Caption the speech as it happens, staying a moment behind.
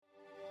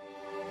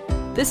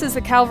This is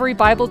the Calvary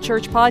Bible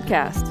Church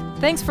podcast.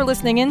 Thanks for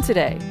listening in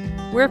today.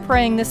 We're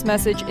praying this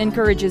message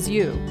encourages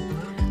you.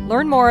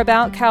 Learn more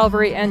about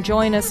Calvary and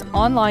join us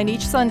online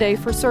each Sunday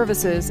for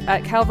services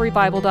at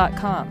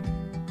calvarybible.com.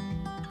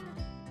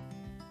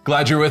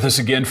 Glad you're with us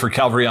again for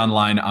Calvary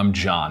Online. I'm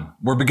John.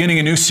 We're beginning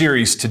a new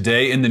series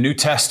today in the New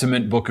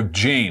Testament book of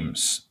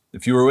James.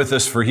 If you were with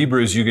us for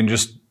Hebrews, you can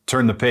just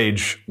turn the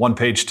page, one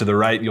page to the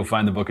right, you'll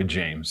find the book of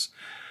James.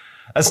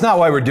 That's not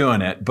why we're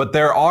doing it, but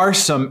there are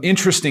some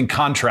interesting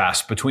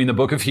contrasts between the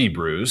book of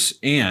Hebrews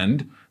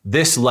and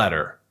this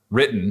letter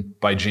written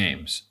by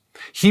James.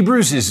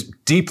 Hebrews is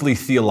deeply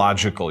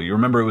theological. You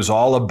remember it was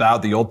all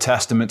about the Old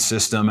Testament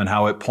system and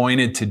how it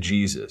pointed to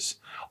Jesus.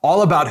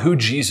 All about who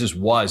Jesus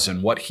was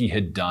and what he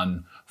had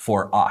done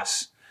for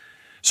us.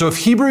 So if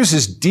Hebrews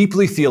is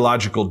deeply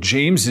theological,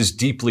 James is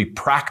deeply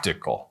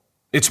practical.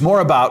 It's more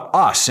about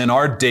us and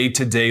our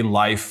day-to-day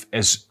life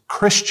as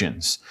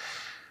Christians.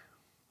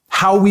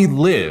 How we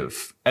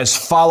live as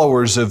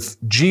followers of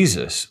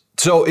Jesus.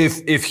 So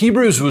if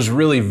Hebrews was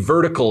really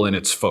vertical in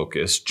its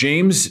focus,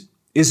 James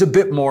is a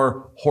bit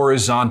more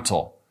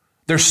horizontal.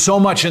 There's so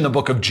much in the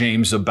book of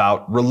James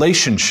about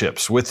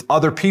relationships with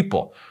other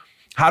people.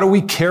 How do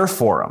we care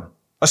for them?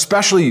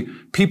 Especially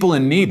people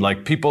in need,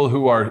 like people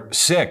who are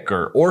sick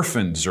or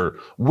orphans or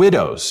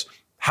widows.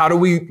 How do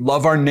we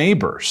love our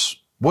neighbors?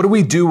 What do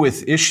we do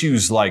with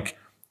issues like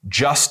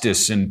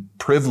justice and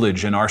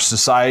privilege in our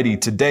society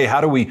today?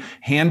 How do we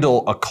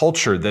handle a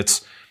culture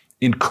that's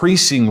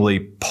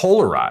increasingly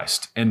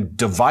polarized and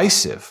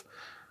divisive?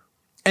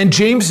 And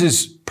James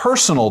is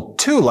personal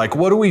too. Like,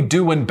 what do we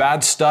do when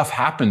bad stuff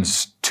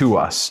happens to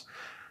us?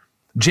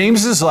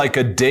 James is like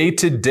a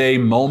day-to-day,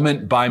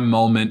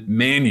 moment-by-moment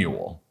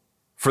manual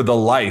for the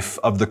life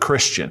of the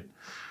Christian.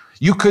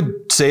 You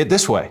could say it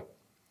this way.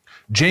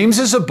 James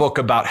is a book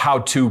about how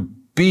to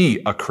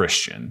be a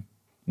Christian,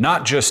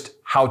 not just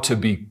how to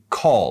be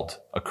called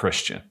a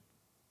Christian.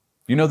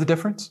 You know the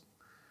difference?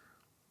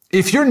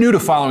 If you're new to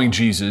following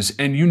Jesus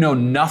and you know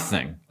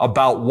nothing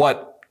about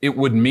what it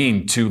would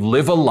mean to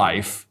live a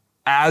life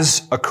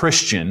as a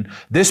Christian,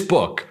 this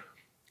book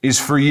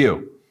is for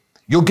you.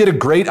 You'll get a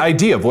great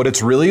idea of what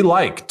it's really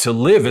like to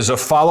live as a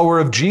follower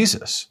of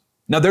Jesus.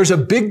 Now, there's a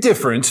big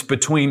difference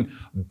between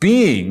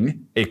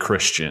being a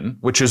Christian,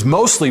 which is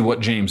mostly what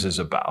James is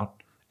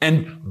about,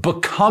 and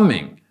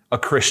becoming a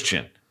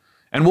Christian.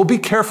 And we'll be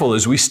careful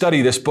as we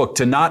study this book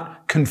to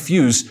not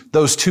confuse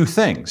those two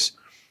things.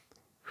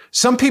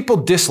 Some people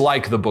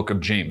dislike the book of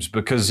James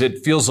because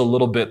it feels a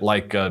little bit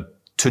like a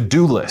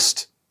to-do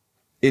list.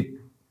 It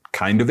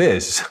kind of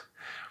is.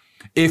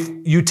 If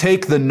you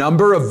take the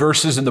number of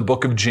verses in the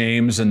book of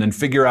James and then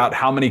figure out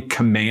how many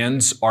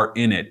commands are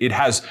in it, it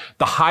has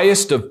the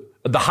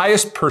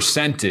highest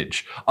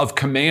percentage of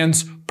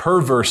commands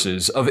per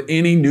verses of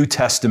any New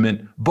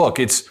Testament book.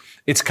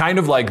 It's kind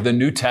of like the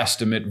New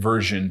Testament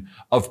version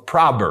of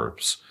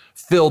Proverbs,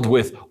 filled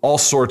with all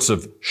sorts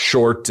of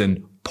short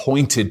and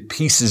pointed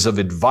pieces of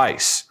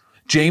advice.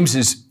 James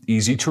is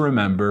easy to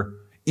remember,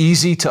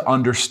 easy to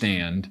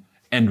understand,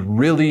 and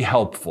really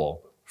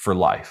helpful for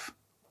life.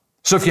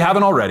 So if you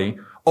haven't already,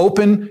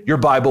 open your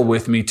Bible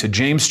with me to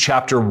James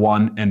chapter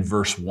 1 and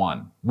verse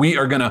 1. We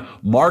are going to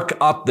mark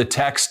up the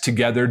text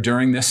together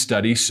during this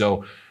study,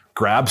 so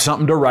grab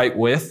something to write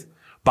with.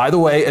 By the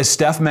way, as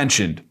Steph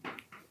mentioned,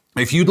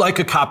 if you'd like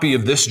a copy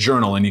of this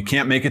journal and you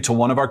can't make it to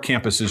one of our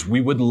campuses,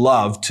 we would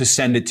love to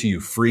send it to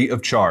you free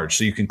of charge.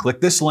 So you can click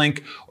this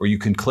link or you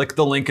can click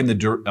the link in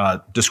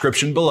the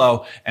description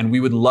below, and we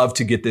would love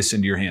to get this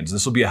into your hands.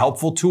 This will be a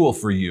helpful tool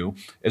for you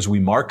as we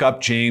mark up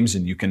James,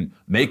 and you can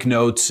make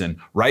notes and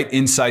write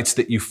insights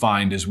that you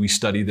find as we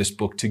study this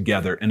book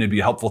together, and it'd be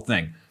a helpful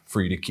thing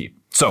for you to keep.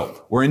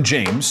 So we're in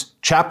James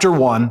chapter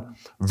 1,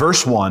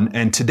 verse 1,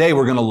 and today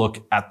we're going to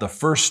look at the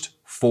first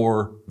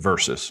 4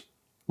 verses,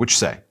 which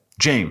say,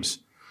 James,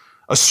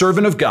 a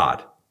servant of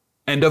God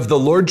and of the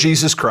Lord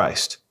Jesus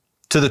Christ,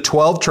 to the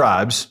 12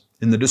 tribes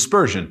in the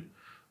dispersion,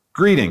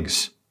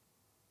 greetings.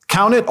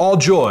 Count it all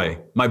joy,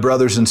 my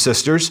brothers and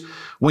sisters,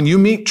 when you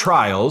meet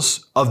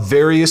trials of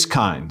various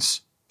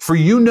kinds, for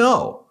you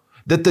know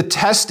that the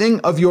testing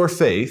of your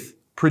faith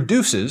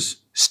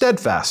produces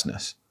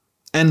steadfastness.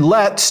 And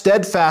let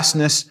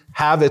steadfastness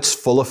have its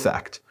full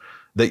effect,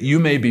 that you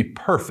may be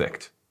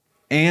perfect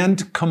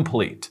and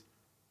complete,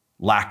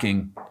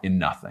 lacking in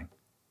nothing.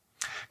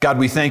 God,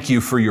 we thank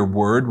you for your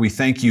word. We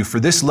thank you for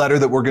this letter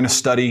that we're going to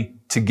study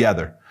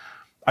together.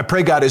 I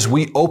pray, God, as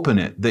we open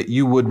it, that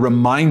you would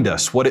remind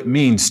us what it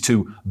means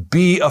to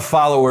be a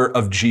follower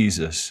of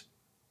Jesus,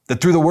 that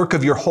through the work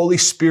of your Holy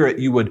Spirit,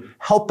 you would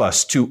help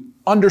us to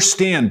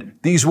understand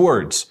these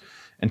words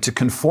and to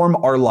conform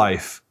our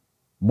life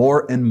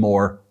more and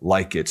more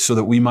like it so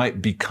that we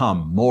might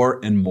become more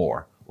and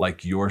more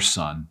like your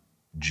Son,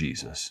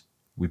 Jesus.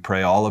 We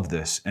pray all of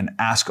this and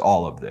ask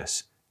all of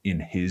this in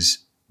his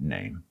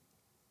name.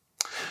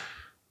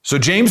 So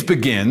James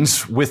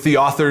begins with the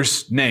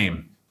author's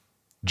name,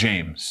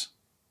 James.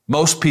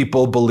 Most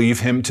people believe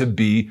him to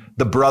be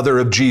the brother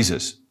of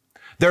Jesus.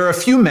 There are a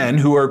few men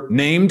who are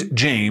named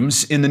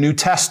James in the New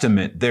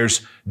Testament.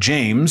 There's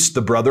James,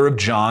 the brother of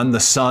John, the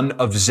son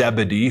of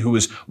Zebedee, who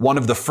was one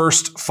of the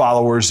first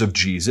followers of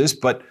Jesus,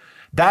 but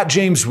that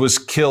James was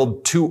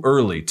killed too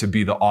early to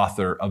be the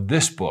author of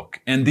this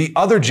book. And the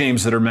other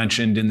James that are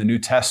mentioned in the New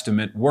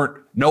Testament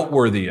weren't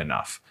noteworthy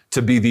enough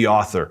to be the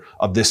author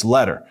of this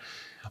letter.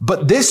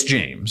 But this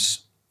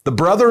James, the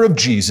brother of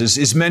Jesus,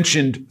 is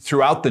mentioned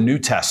throughout the New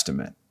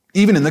Testament,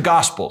 even in the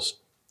Gospels.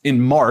 In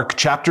Mark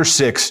chapter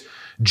 6,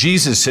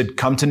 Jesus had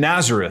come to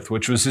Nazareth,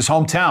 which was his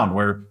hometown,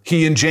 where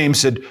he and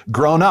James had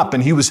grown up,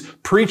 and he was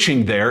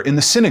preaching there in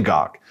the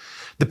synagogue.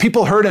 The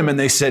people heard him and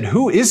they said,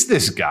 "Who is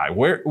this guy?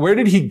 Where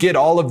did he get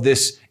all of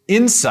this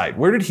insight?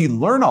 Where did he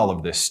learn all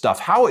of this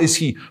stuff? How is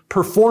he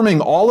performing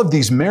all of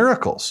these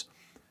miracles?"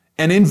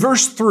 And in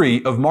verse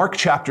 3 of Mark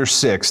chapter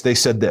 6, they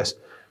said this,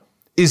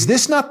 "Is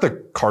this not the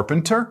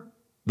carpenter,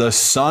 the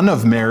son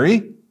of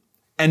Mary,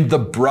 and the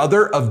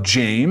brother of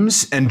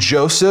James and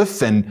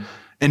Joseph and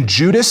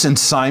Judas and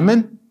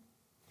Simon?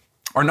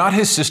 Are not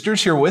his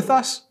sisters here with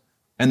us?"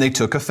 And they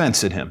took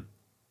offense at him.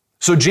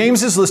 So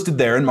James is listed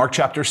there in Mark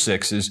chapter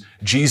 6 as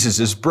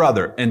Jesus'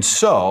 brother, and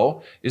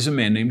so is a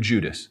man named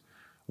Judas.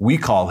 We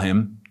call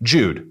him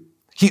Jude.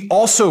 He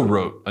also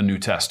wrote a New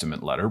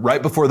Testament letter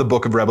right before the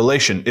book of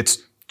Revelation. It's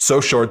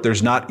so short,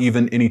 there's not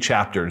even any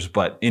chapters,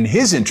 but in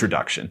his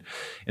introduction,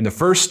 in the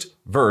first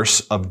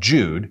verse of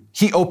Jude,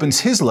 he opens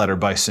his letter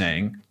by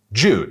saying,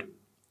 "Jude,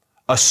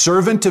 a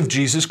servant of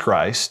Jesus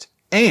Christ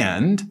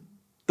and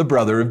the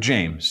brother of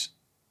James."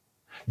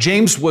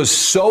 James was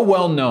so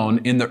well known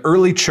in the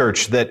early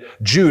church that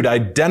Jude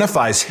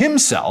identifies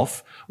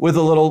himself with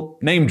a little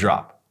name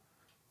drop.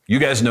 You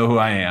guys know who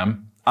I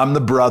am. I'm the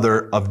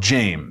brother of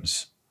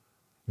James.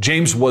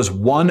 James was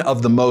one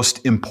of the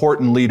most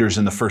important leaders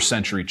in the first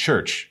century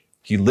church.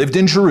 He lived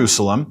in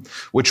Jerusalem,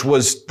 which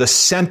was the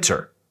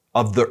center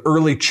of the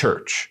early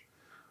church.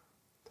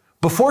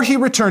 Before he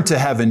returned to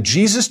heaven,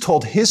 Jesus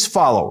told his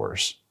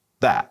followers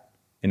that,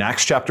 in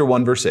Acts chapter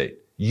 1, verse 8,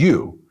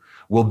 "You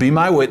will be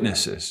my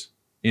witnesses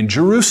in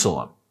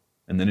Jerusalem,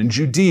 and then in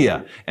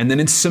Judea, and then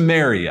in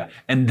Samaria,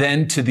 and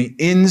then to the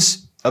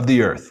ends of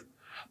the earth."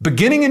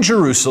 Beginning in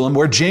Jerusalem,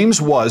 where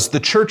James was, the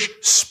church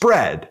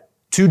spread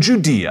to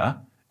Judea,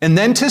 and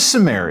then to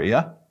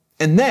Samaria,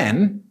 and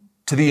then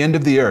to the end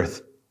of the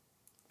earth.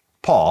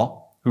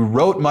 Paul, who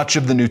wrote much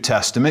of the New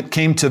Testament,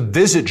 came to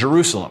visit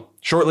Jerusalem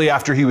shortly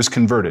after he was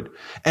converted,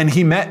 and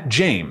he met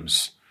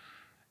James.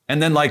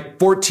 And then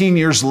 14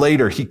 years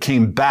later, he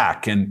came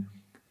back and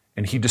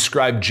he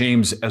described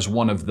James as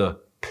one of the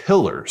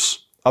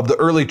pillars of the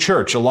early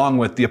church, along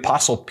with the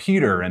apostle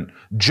Peter and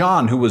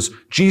John, who was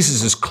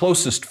Jesus'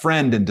 closest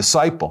friend and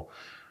disciple.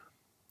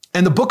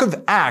 And the book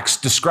of Acts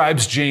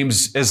describes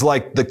James as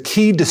the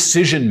key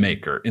decision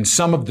maker in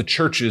some of the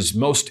church's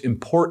most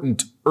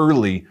important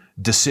early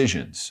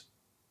decisions.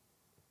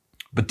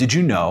 But did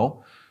you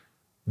know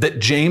that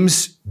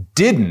James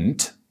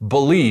didn't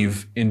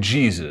believe in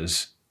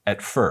Jesus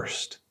at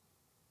first?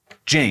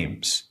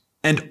 James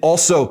and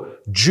also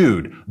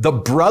Jude, the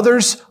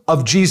brothers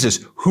of Jesus,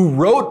 who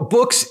wrote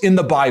books in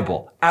the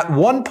Bible, at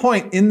one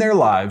point in their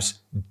lives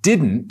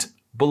didn't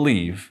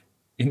believe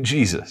in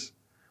Jesus.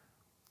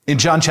 In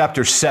John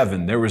chapter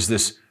 7, there was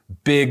this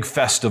big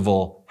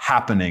festival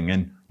happening,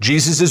 and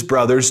Jesus'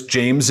 brothers,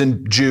 James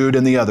and Jude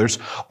and the others,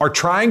 are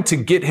trying to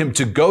get him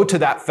to go to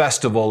that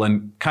festival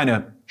and kind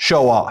of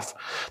show off.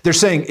 They're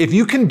saying, "If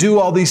you can do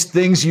all these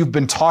things you've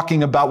been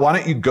talking about, why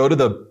don't you go to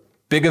the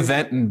big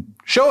event and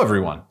show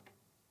everyone?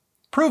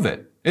 Prove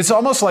it." It's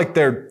almost like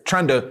they're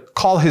trying to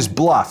call his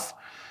bluff.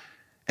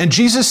 And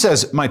Jesus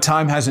says, "My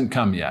time hasn't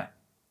come yet.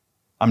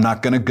 I'm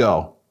not going to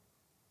go."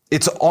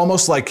 It's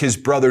almost like his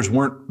brothers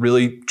weren't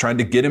really trying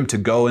to get him to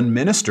go and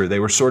minister. They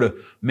were sort of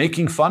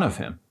making fun of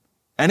him.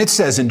 And it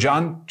says in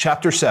John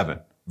chapter 7,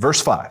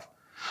 verse 5,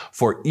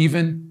 "For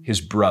even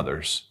his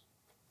brothers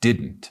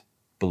didn't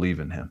believe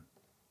in him."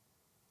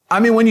 I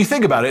mean, when you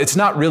think about it, it's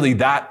not really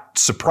that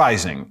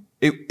surprising.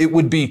 It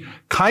would be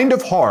kind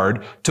of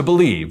hard to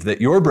believe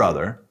that your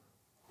brother,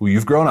 who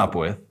you've grown up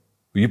with,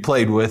 who you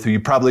played with, who you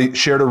probably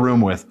shared a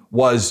room with,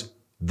 was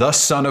the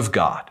Son of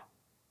God,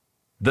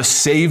 the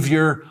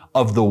Savior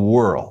of the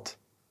world.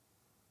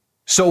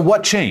 So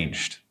what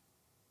changed?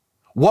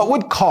 What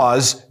would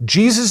cause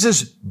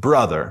Jesus'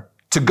 brother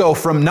to go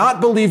from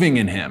not believing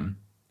in him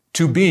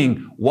to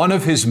being one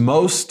of his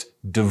most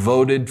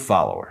devoted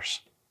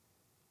followers?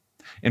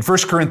 In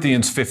 1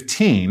 Corinthians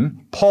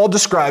 15, Paul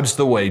describes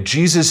the way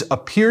Jesus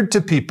appeared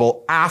to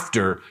people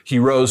after he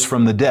rose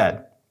from the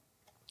dead.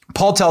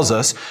 Paul tells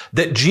us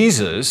that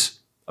Jesus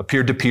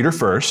appeared to Peter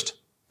first,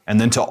 and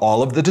then to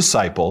all of the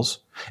disciples,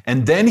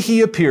 and then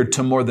he appeared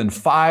to more than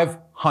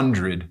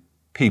 500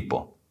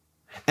 people.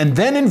 And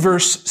then in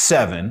verse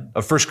 7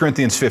 of 1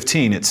 Corinthians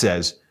 15, it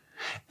says,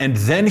 "And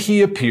then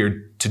he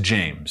appeared to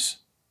James,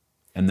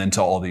 and then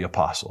to all the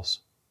apostles."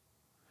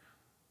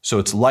 So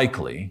it's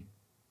likely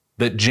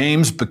that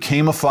James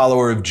became a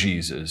follower of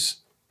Jesus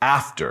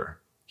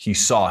after he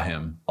saw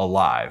him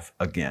alive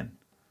again.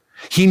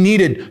 He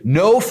needed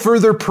no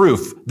further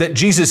proof that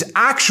Jesus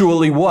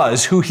actually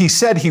was who he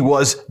said he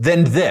was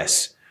than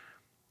this,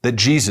 that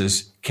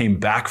Jesus came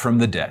back from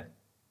the dead,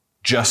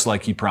 just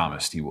like he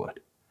promised he would.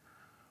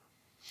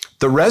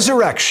 The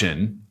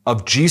resurrection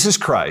of Jesus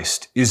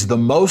Christ is the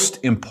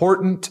most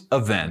important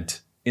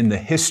event in the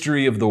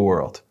history of the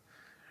world.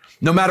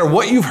 No matter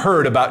what you've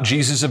heard about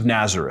Jesus of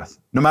Nazareth,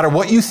 no matter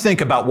what you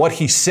think about what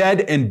he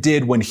said and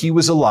did when he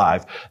was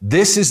alive,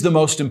 this is the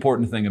most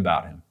important thing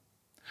about him,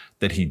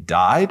 that he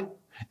died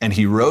and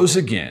he rose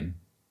again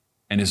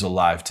and is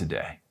alive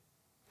today.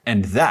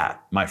 And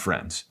that, my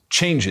friends,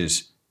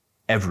 changes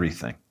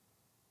everything.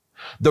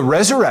 The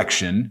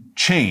resurrection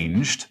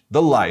changed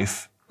the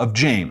life of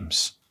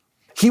James.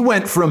 He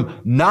went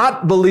from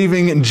not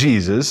believing in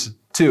Jesus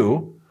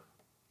to,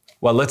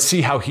 well, let's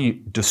see how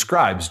he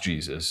describes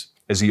Jesus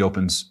as he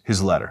opens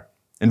his letter.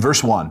 In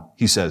verse 1,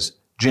 he says,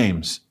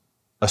 James,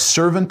 a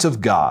servant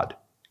of God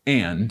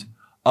and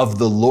of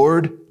the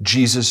Lord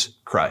Jesus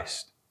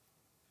Christ.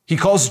 He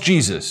calls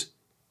Jesus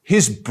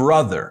his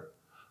brother,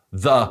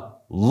 the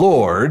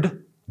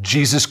Lord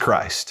Jesus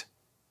Christ.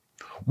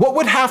 What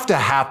would have to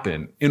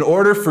happen in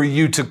order for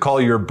you to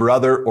call your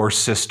brother or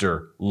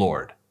sister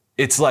Lord?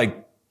 It's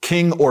like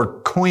king or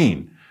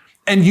queen.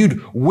 And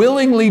you'd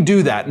willingly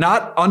do that,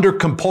 not under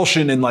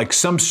compulsion in like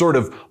some sort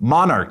of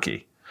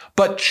monarchy,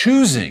 but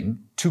choosing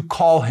to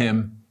call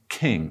him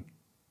king.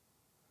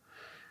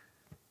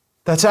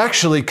 That's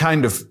actually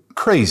kind of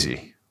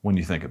crazy when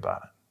you think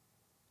about it.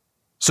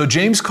 So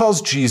James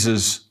calls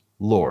Jesus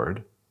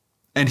Lord,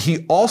 and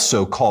he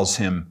also calls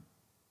him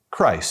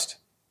Christ.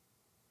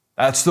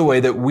 That's the way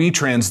that we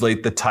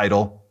translate the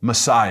title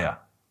Messiah,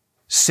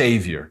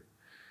 Savior,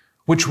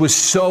 which was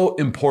so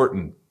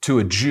important to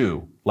a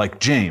Jew like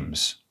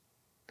James.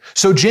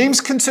 So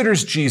James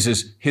considers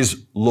Jesus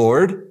his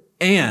Lord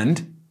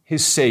and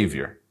his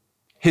Savior,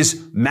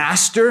 his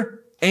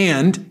Master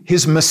and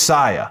his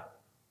Messiah.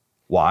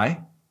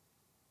 Why?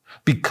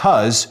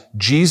 Because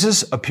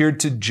Jesus appeared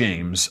to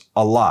James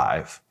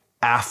alive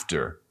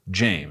after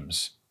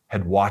James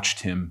had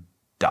watched him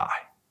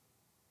die.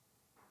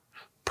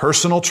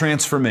 Personal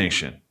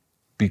transformation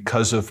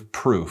because of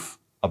proof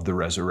of the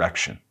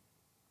resurrection.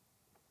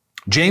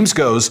 James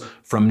goes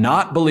from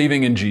not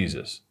believing in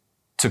Jesus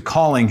to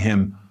calling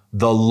him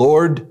the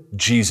Lord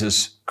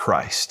Jesus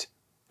Christ,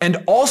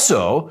 and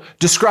also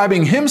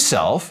describing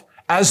himself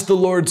as the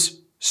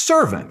Lord's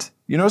servant.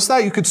 You notice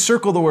that? You could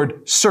circle the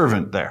word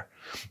servant there.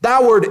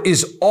 That word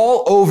is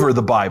all over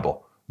the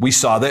Bible. We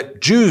saw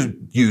that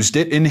Jude used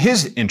it in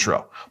his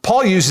intro.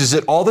 Paul uses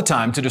it all the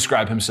time to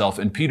describe himself,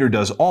 and Peter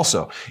does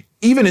also.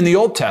 Even in the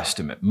Old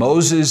Testament,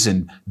 Moses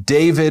and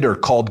David are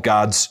called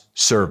God's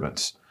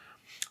servants.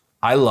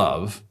 I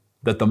love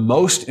that the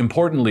most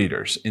important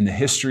leaders in the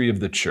history of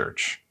the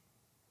church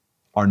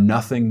are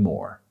nothing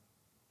more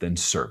than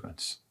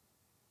servants.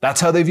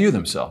 That's how they view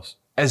themselves,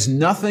 as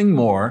nothing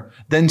more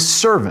than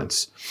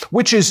servants,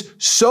 which is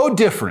so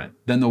different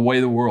than the way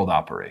the world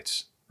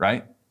operates,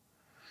 right?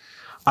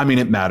 I mean,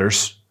 it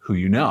matters who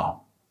you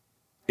know.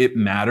 It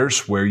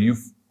matters where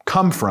you've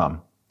come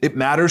from. It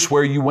matters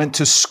where you went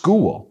to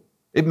school.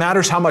 It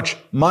matters how much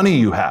money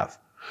you have.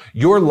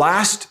 Your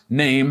last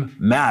name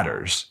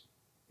matters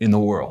in the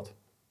world,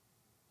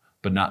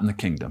 but not in the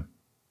kingdom.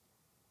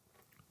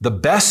 The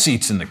best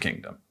seats in the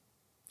kingdom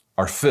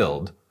are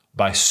filled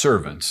by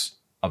servants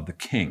of the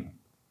king.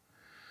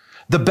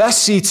 The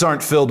best seats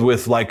aren't filled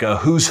with like a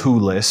who's who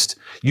list.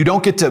 You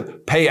don't get to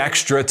pay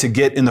extra to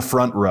get in the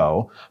front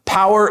row.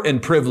 Power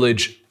and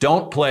privilege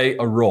don't play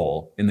a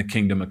role in the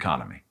kingdom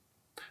economy.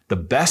 The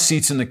best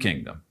seats in the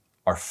kingdom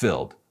are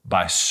filled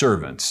by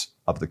servants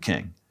of the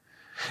king.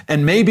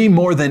 And maybe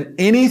more than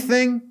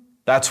anything,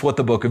 that's what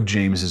the book of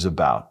James is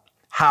about.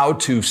 How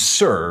to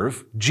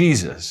serve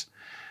Jesus.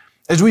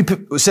 As we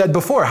said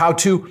before, how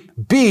to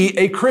be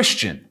a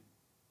Christian.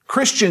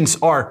 Christians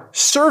are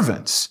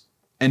servants,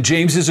 and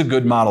James is a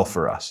good model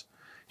for us.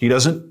 He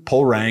doesn't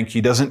pull rank.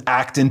 He doesn't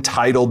act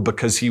entitled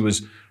because he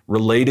was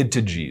related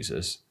to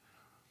Jesus.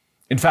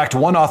 In fact,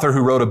 one author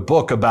who wrote a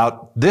book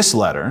about this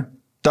letter,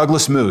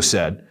 Douglas Moo,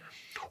 said,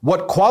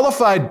 what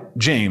qualified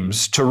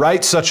James to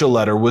write such a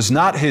letter was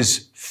not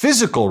his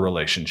physical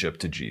relationship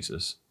to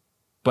Jesus,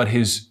 but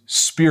his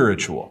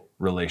spiritual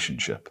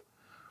relationship.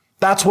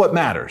 That's what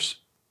matters.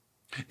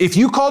 If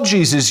you call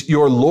Jesus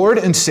your Lord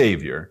and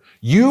Savior,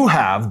 you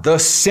have the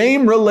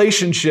same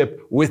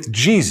relationship with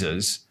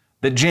Jesus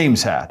that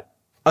James had,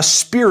 a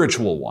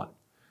spiritual one.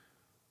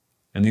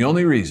 And the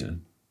only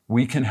reason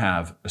we can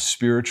have a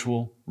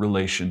spiritual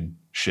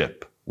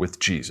relationship with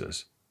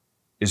Jesus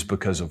is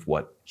because of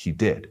what he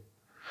did.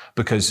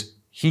 Because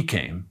he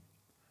came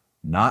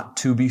not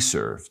to be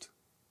served,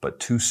 but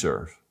to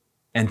serve,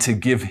 and to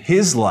give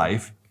his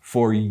life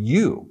for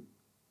you.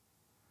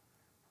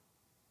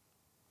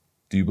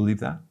 Do you believe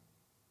that?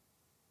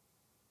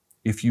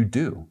 If you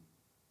do,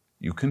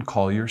 you can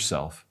call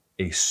yourself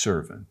a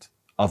servant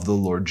of the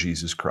Lord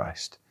Jesus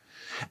Christ.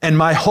 And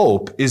my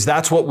hope is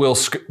that's what we'll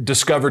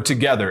discover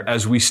together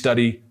as we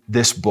study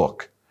this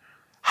book.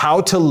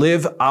 How to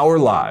live our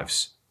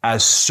lives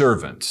as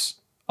servants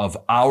of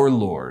our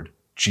Lord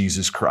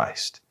Jesus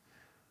Christ.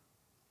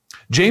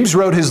 James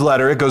wrote his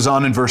letter, it goes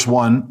on in verse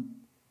 1,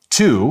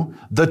 to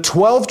the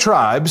 12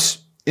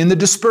 tribes in the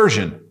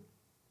dispersion.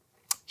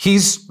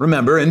 He's,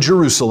 remember, in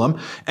Jerusalem,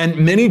 and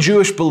many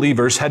Jewish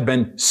believers had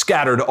been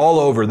scattered all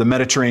over the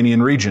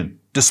Mediterranean region,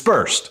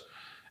 dispersed,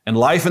 and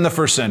life in the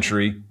first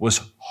century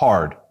was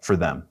hard for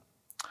them.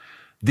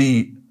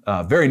 The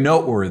very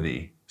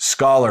noteworthy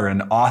scholar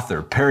and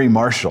author Perry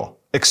Marshall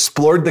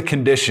explored the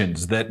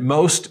conditions that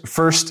most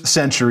first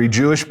century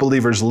Jewish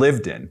believers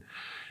lived in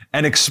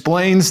and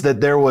explains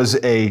that there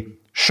was a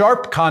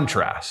sharp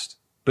contrast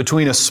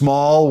between a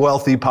small,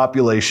 wealthy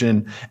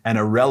population and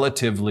a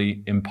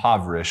relatively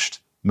impoverished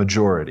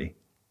majority.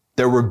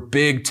 There were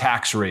big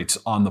tax rates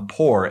on the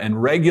poor,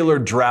 and regular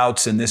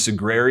droughts in this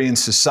agrarian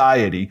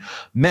society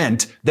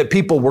meant that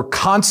people were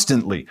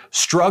constantly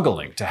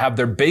struggling to have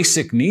their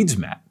basic needs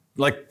met,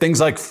 like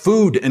things like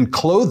food and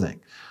clothing.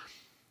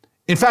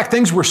 In fact,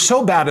 things were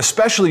so bad,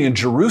 especially in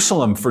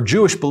Jerusalem for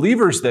Jewish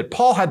believers, that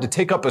Paul had to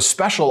take up a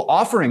special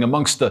offering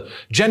amongst the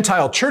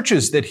Gentile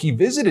churches that he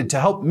visited to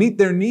help meet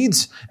their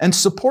needs and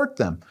support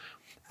them.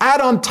 Add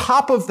on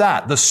top of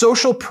that the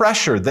social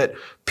pressure that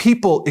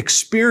people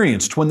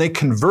experienced when they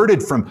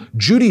converted from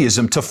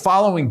Judaism to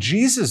following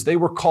Jesus. They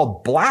were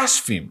called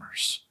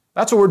blasphemers.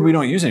 That's a word we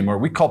don't use anymore.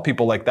 We call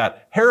people like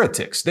that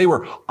heretics. They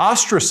were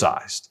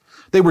ostracized.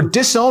 They were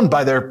disowned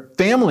by their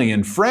family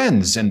and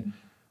friends. And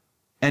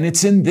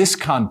it's in this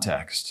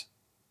context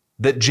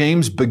that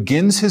James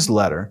begins his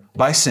letter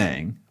by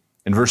saying,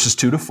 in verses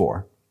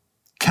 2-4,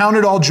 "Count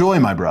it all joy,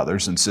 my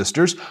brothers and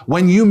sisters,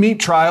 when you meet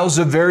trials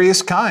of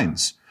various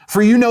kinds.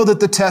 For you know that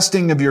the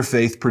testing of your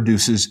faith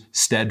produces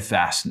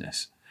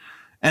steadfastness.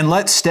 And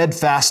let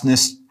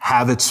steadfastness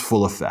have its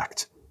full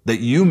effect, that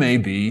you may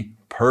be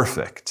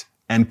perfect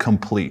and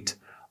complete,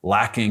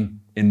 lacking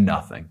in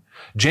nothing."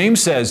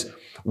 James says,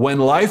 when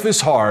life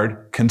is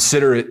hard,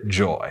 consider it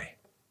joy.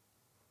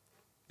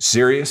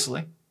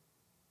 Seriously?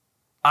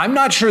 I'm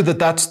not sure that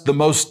that's the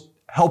most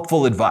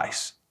helpful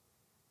advice.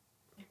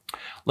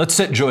 Let's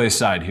set joy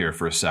aside here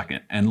for a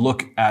second and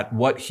look at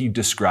what he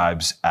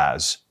describes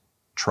as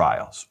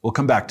trials. We'll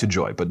come back to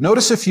joy, but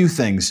notice a few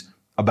things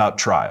about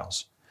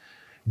trials.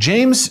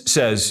 James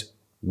says,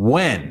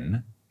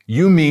 when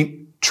you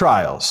meet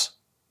trials,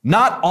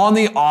 not on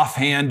the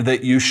offhand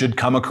that you should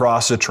come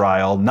across a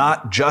trial,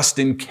 not just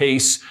in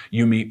case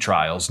you meet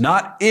trials,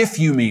 not if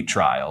you meet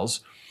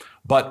trials,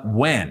 but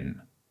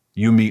when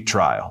you meet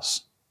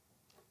trials.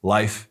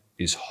 Life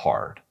is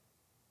hard.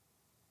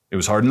 It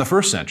was hard in the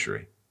first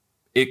century.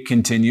 It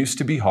continues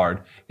to be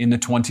hard in the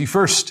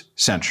 21st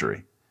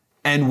century.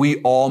 And we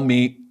all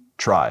meet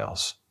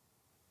trials,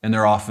 and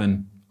they're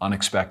often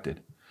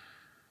unexpected.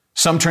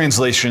 Some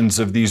translations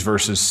of these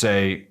verses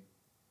say,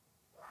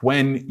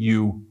 when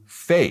you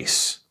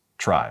face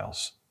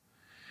trials.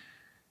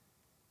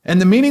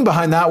 And the meaning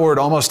behind that word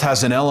almost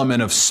has an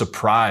element of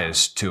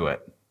surprise to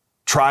it.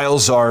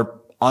 Trials are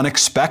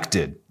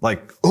unexpected,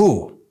 like,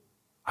 ooh,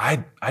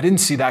 I didn't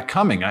see that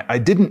coming. I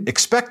didn't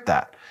expect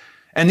that.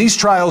 And these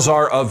trials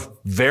are of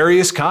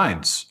various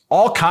kinds,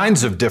 all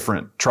kinds of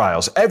different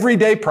trials,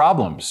 everyday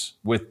problems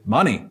with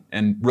money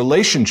and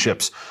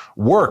relationships,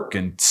 work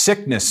and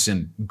sickness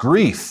and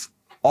grief,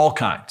 all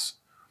kinds.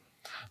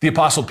 The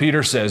Apostle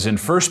Peter says in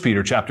 1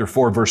 Peter chapter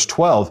 4, verse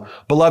 12,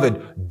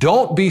 "Beloved,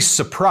 don't be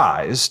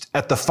surprised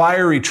at the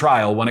fiery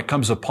trial when it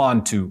comes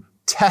upon to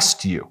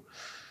test you,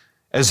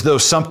 as though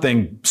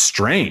something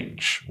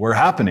strange were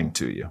happening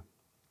to you."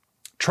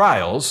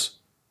 Trials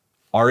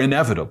are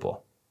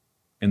inevitable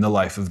in the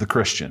life of the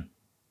Christian.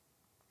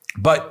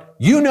 But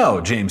you know,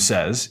 James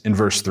says in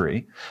verse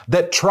 3,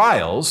 that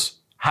trials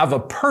have a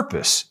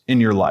purpose in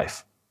your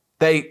life.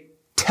 They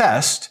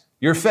test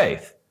your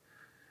faith.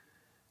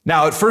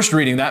 Now, at first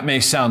reading, that may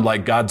sound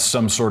like God's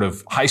some sort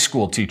of high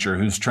school teacher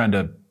who's trying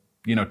to,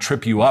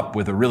 trip you up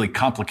with a really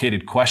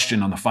complicated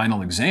question on the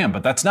final exam,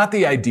 but that's not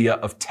the idea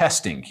of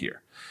testing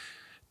here.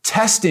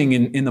 Testing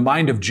in the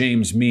mind of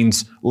James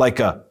means like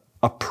a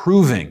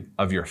proving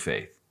of your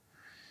faith.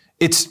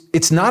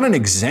 It's not an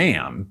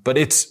exam, but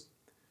it's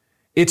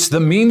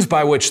the means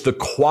by which the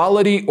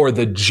quality or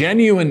the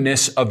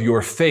genuineness of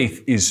your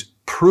faith is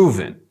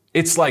proven.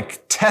 It's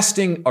like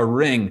testing a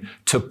ring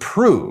to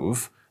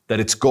prove that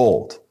it's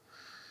gold.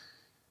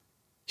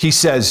 He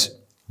says,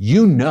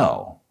 you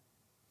know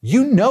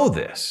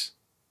this,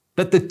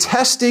 that the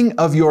testing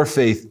of your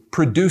faith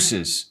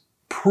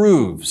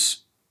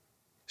proves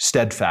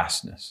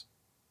steadfastness.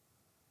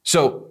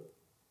 So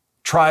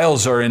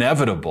trials are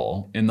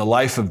inevitable in the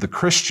life of the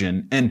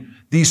Christian, and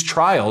these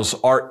trials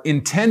are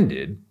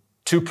intended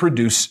to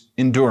produce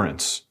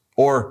endurance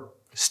or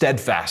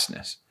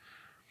steadfastness.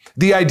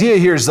 The idea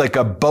here is like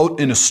a boat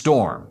in a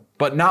storm,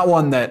 but not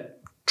one that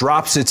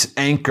drops its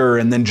anchor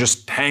and then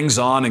just hangs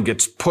on and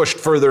gets pushed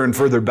further and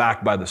further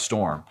back by the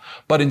storm,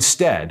 but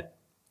instead,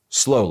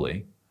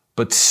 slowly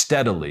but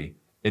steadily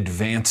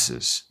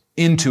advances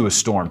into a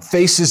storm,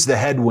 faces the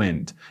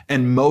headwind,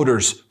 and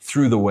motors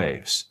through the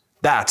waves.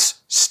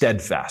 That's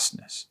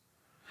steadfastness.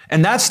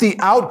 And that's the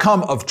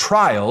outcome of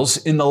trials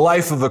in the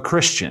life of a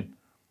Christian.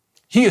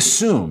 He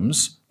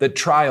assumes that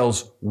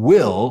trials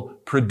will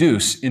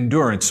produce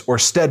endurance or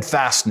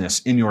steadfastness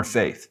in your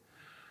faith.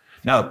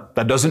 Now,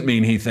 that doesn't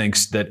mean he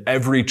thinks that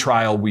every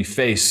trial we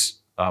face,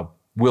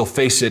 we'll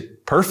face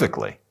it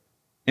perfectly.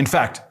 In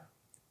fact,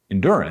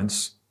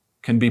 endurance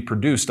can be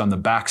produced on the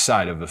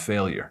backside of a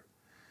failure.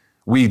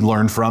 We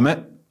learn from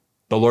it.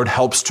 The Lord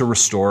helps to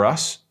restore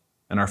us,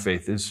 and our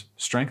faith is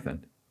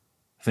strengthened.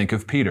 Think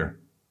of Peter.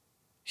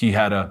 He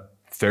had a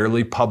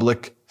fairly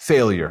public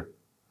failure,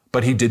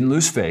 but he didn't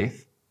lose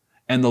faith,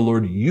 and the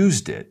Lord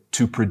used it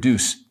to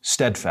produce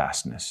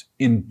steadfastness,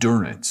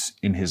 endurance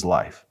in his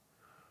life.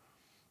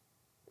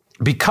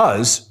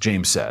 Because,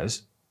 James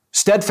says,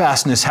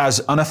 steadfastness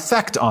has an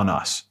effect on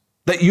us,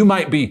 that you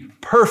might be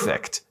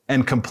perfect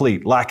and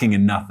complete, lacking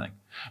in nothing.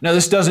 Now,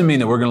 this doesn't mean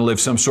that we're going to live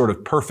some sort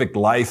of perfect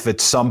life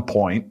at some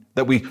point,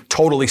 that we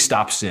totally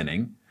stop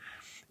sinning.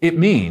 It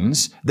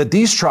means that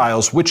these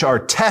trials, which are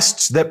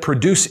tests that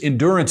produce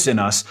endurance in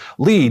us,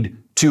 lead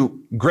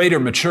to greater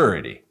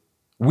maturity.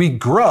 We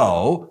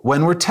grow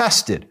when we're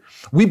tested.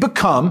 We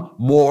become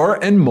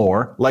more and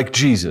more like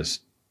Jesus.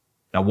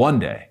 Now, one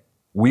day,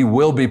 we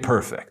will be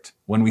perfect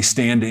when we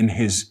stand in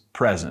his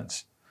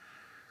presence.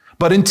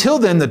 But until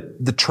then,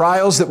 the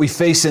trials that we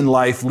face in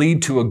life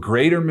lead to a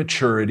greater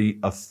maturity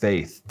of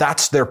faith.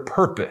 That's their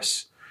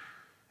purpose.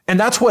 And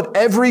that's what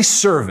every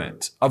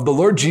servant of the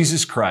Lord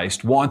Jesus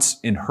Christ wants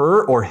in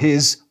her or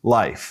his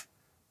life.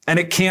 And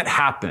it can't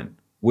happen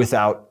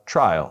without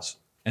trials.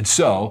 And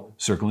so,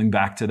 circling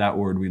back to that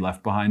word we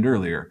left behind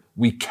earlier,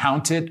 we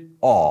count it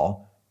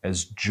all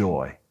as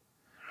joy.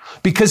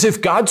 Because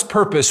if God's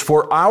purpose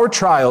for our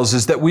trials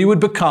is that we would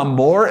become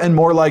more and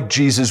more like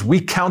Jesus,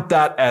 we count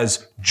that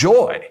as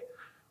joy.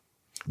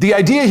 The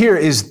idea here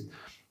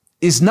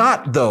is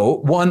not, though,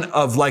 one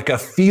of like a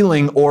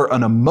feeling or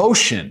an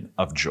emotion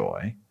of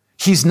joy.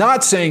 He's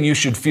not saying you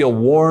should feel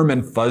warm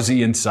and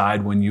fuzzy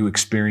inside when you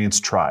experience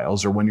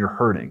trials or when you're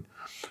hurting.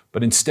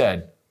 But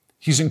instead,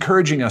 he's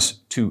encouraging us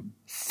to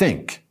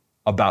think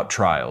about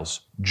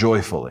trials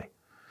joyfully.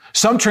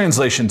 Some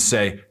translations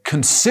say,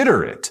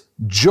 consider it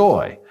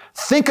joy.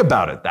 Think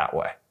about it that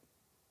way.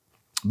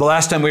 The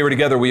last time we were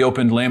together, we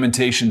opened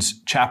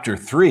Lamentations chapter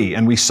 3,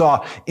 and we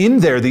saw in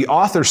there the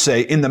author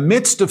say, in the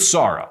midst of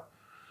sorrow,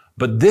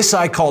 but this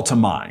I call to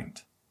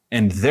mind,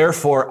 and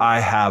therefore I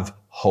have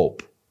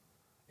hope.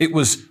 It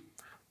was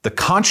the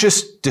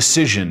conscious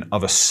decision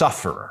of a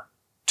sufferer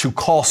to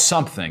call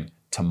something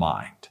to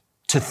mind,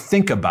 to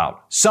think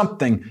about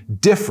something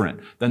different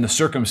than the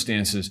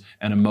circumstances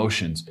and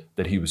emotions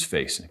that he was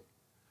facing.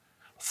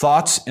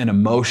 Thoughts and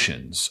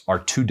emotions are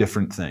two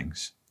different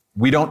things.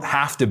 We don't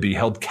have to be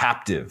held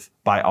captive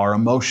by our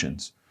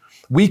emotions.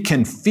 We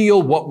can feel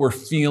what we're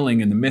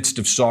feeling in the midst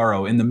of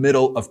sorrow, in the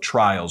middle of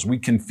trials. We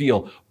can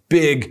feel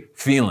big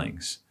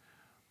feelings.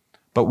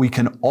 But we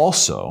can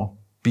also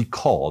be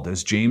called,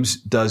 as James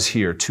does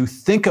here, to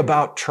think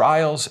about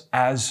trials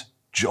as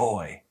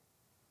joy,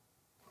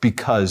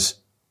 because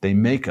they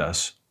make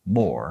us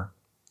more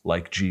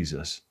like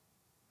Jesus.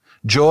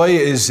 Joy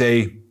is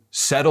a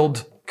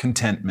settled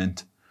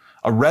contentment,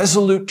 a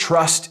resolute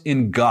trust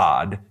in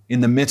God in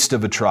the midst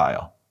of a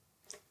trial.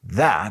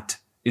 That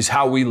is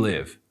how we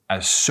live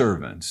as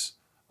servants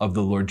of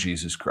the Lord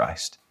Jesus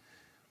Christ.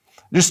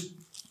 Just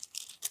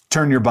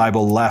turn your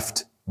Bible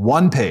left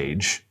one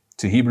page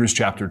to Hebrews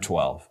chapter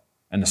 12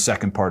 and the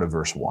second part of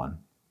verse 1,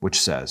 which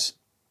says,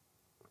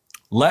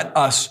 let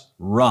us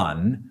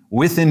run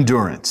with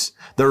endurance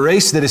the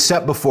race that is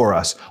set before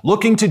us,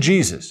 looking to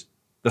Jesus,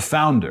 the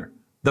founder,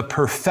 the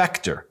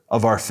perfecter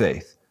of our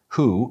faith,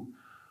 who,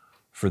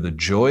 for the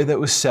joy that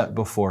was set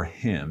before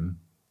him,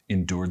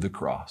 endured the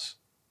cross,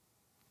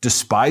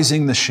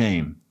 despising the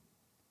shame,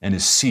 and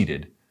is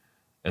seated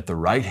at the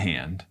right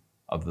hand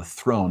of the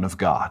throne of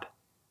God.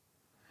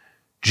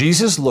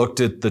 Jesus looked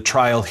at the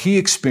trial he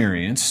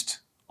experienced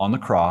on the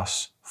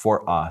cross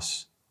for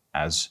us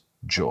as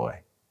joy,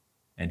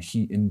 and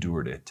he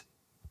endured it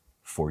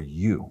for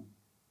you.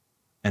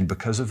 And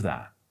because of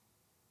that,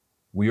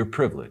 we are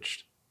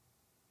privileged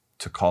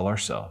to call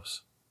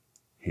ourselves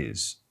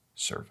his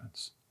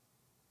servants.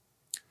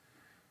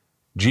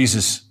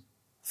 Jesus,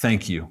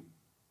 thank you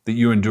that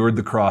you endured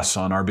the cross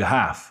on our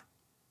behalf,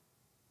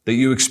 that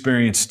you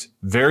experienced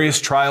various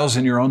trials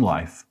in your own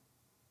life,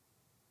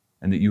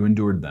 and that you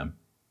endured them.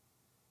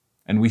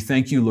 And we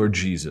thank you, Lord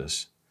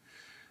Jesus,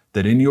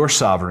 that in your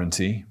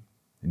sovereignty,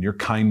 in your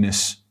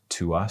kindness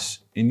to us,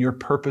 in your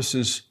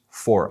purposes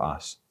for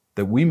us,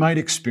 that we might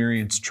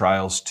experience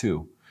trials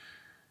too,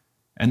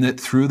 and that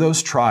through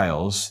those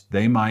trials,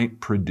 they might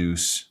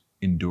produce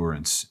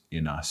endurance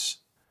in us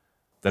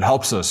that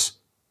helps us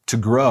to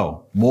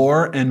grow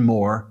more and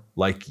more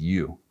like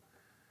you.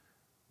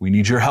 We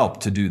need your help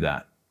to do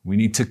that. We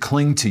need to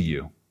cling to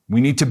you.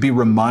 We need to be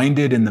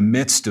reminded in the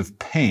midst of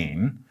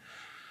pain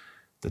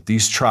that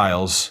these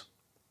trials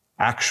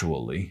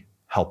actually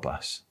help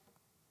us.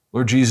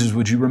 Lord Jesus,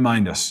 would you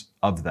remind us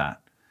of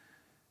that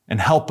and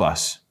help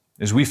us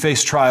as we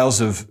face trials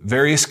of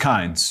various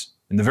kinds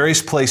in the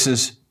various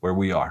places where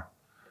we are.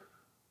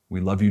 We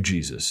love you,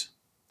 Jesus.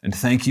 And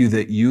thank you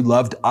that you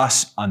loved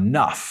us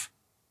enough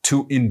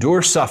to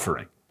endure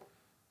suffering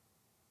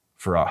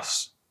for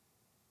us.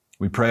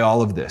 We pray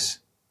all of this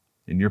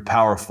in your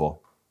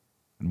powerful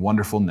and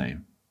wonderful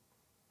name.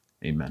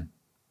 Amen.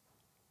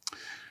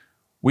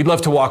 We'd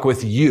love to walk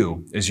with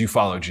you as you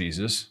follow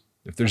Jesus.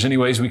 If there's any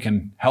ways we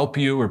can help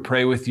you or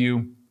pray with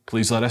you,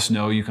 please let us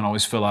know. You can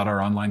always fill out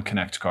our online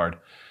Connect card.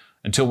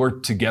 Until we're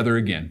together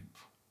again,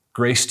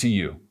 grace to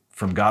you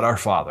from God our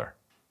Father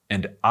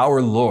and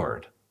our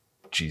Lord,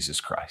 Jesus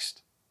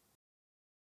Christ.